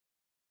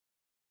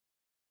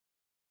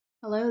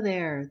Hello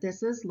there,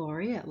 this is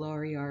Laurie at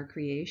Laurie R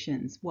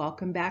Creations.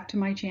 Welcome back to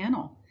my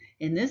channel.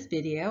 In this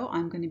video,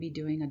 I'm going to be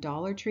doing a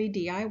Dollar Tree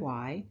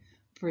DIY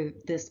for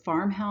this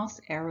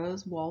farmhouse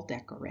arrows wall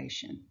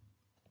decoration.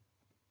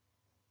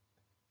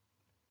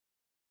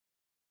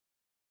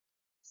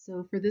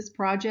 So for this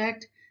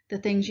project, the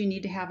things you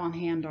need to have on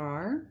hand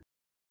are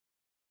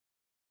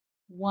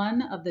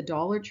one of the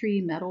Dollar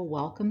Tree metal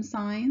welcome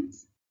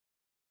signs,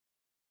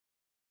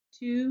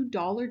 two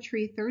Dollar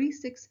Tree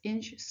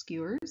 36-inch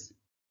skewers,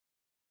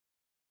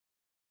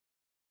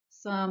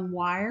 some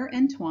wire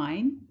and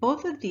twine.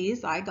 Both of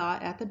these I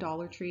got at the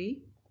Dollar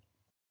Tree.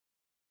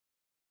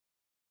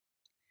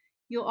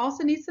 You'll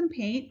also need some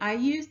paint. I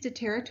used a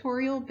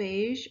territorial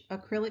beige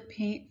acrylic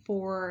paint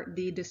for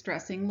the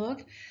distressing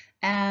look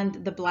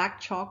and the black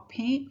chalk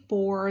paint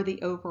for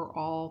the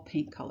overall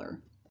paint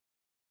color.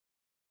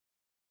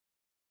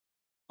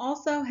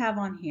 Also have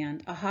on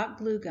hand a hot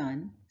glue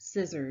gun,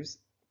 scissors,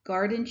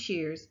 garden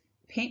shears,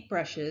 paint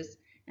brushes,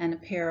 and a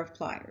pair of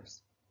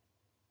pliers.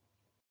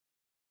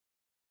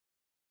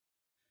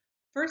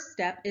 First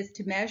step is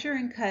to measure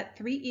and cut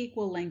 3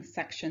 equal length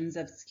sections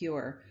of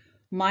skewer.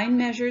 Mine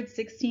measured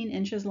 16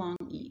 inches long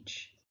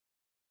each.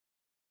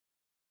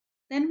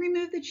 Then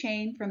remove the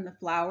chain from the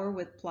flower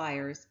with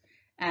pliers,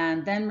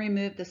 and then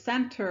remove the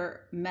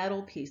center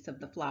metal piece of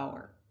the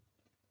flower.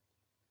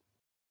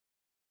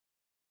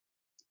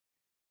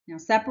 Now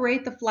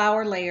separate the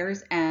flower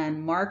layers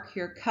and mark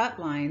your cut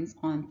lines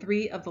on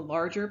 3 of the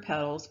larger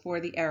petals for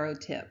the arrow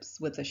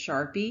tips with a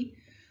Sharpie.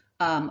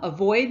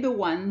 Avoid the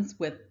ones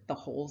with the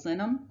holes in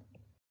them.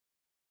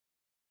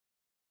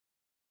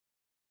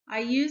 I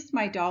used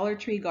my Dollar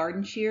Tree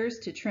garden shears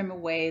to trim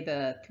away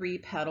the 3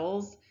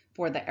 petals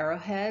for the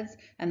arrowheads,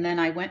 and then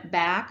I went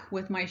back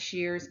with my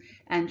shears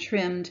and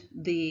trimmed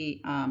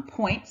the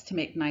points to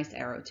make nice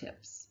arrow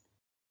tips.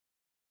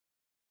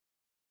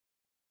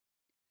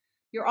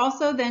 You're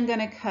also then going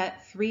to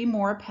cut 3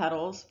 more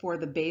petals for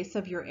the base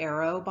of your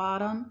arrow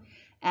bottom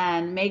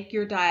and make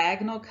your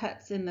diagonal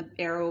cuts in the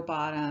arrow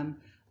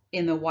bottom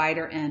in the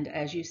wider end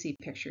as you see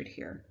pictured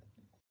here.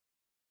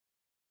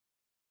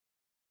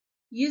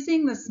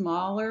 Using the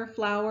smaller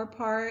flower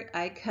part,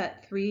 I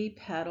cut 3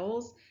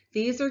 petals.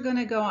 These are going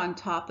to go on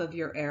top of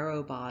your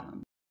arrow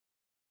bottom.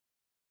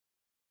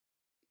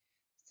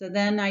 So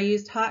then I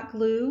used hot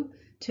glue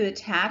to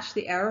attach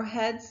the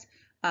arrowheads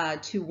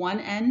to one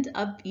end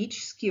of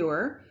each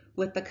skewer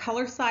with the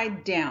color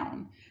side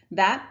down.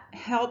 That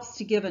helps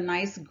to give a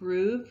nice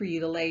groove for you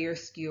to lay your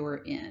skewer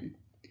in.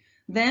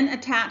 Then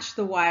attach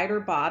the wider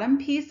bottom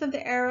piece of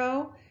the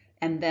arrow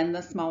and then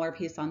the smaller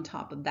piece on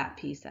top of that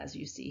piece as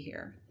you see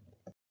here.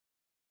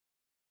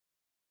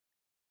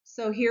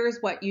 So here's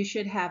what you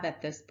should have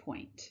at this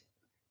point.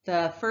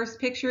 The first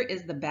picture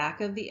is the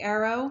back of the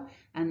arrow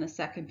and the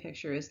second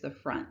picture is the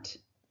front.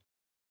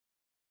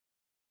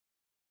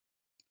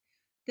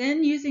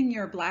 Then using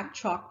your black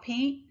chalk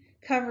paint,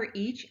 cover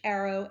each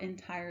arrow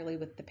entirely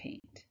with the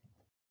paint.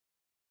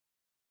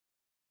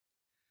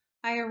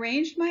 I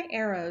arranged my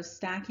arrows,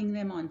 stacking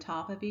them on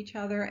top of each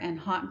other and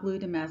hot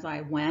glued them as I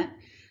went.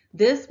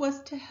 This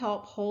was to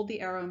help hold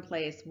the arrow in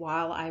place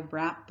while I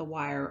wrapped the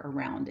wire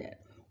around it.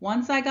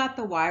 Once I got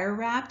the wire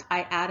wrapped,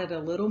 I added a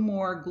little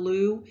more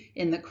glue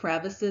in the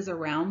crevices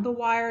around the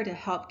wire to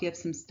help give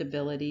some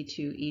stability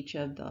to each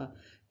of the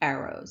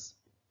arrows.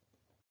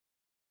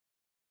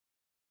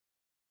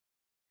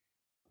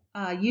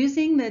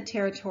 Using the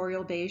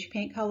territorial beige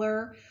paint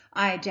color,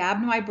 I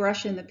dabbed my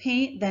brush in the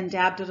paint, then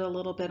dabbed it a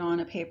little bit on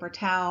a paper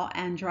towel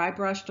and dry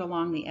brushed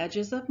along the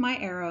edges of my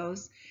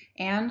arrows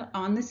and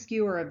on the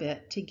skewer a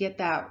bit to get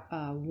that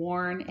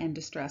worn and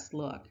distressed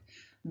look.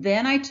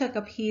 Then I took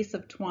a piece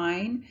of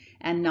twine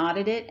and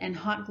knotted it and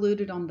hot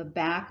glued it on the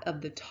back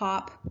of the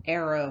top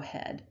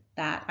arrowhead.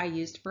 That I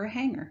used for a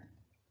hanger.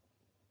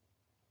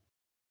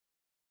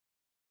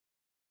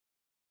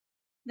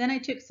 Then I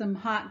took some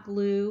hot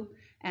glue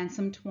and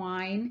some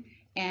twine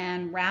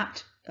and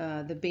wrapped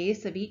the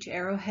base of each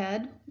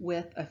arrowhead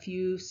with a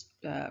few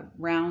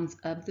rounds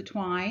of the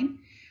twine.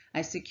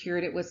 I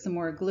secured it with some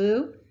more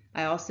glue.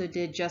 I also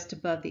did just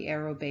above the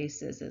arrow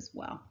bases as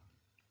well.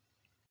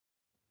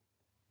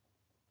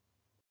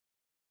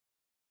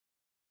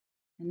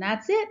 And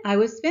that's it. I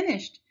was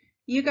finished.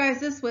 You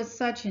guys, this was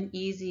such an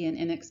easy and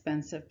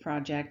inexpensive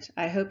project.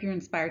 I hope you're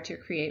inspired to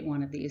create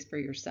one of these for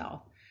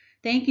yourself.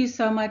 Thank you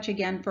so much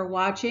again for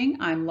watching.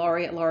 I'm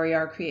Laurie at Laurie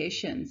R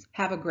Creations.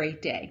 Have a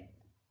great day.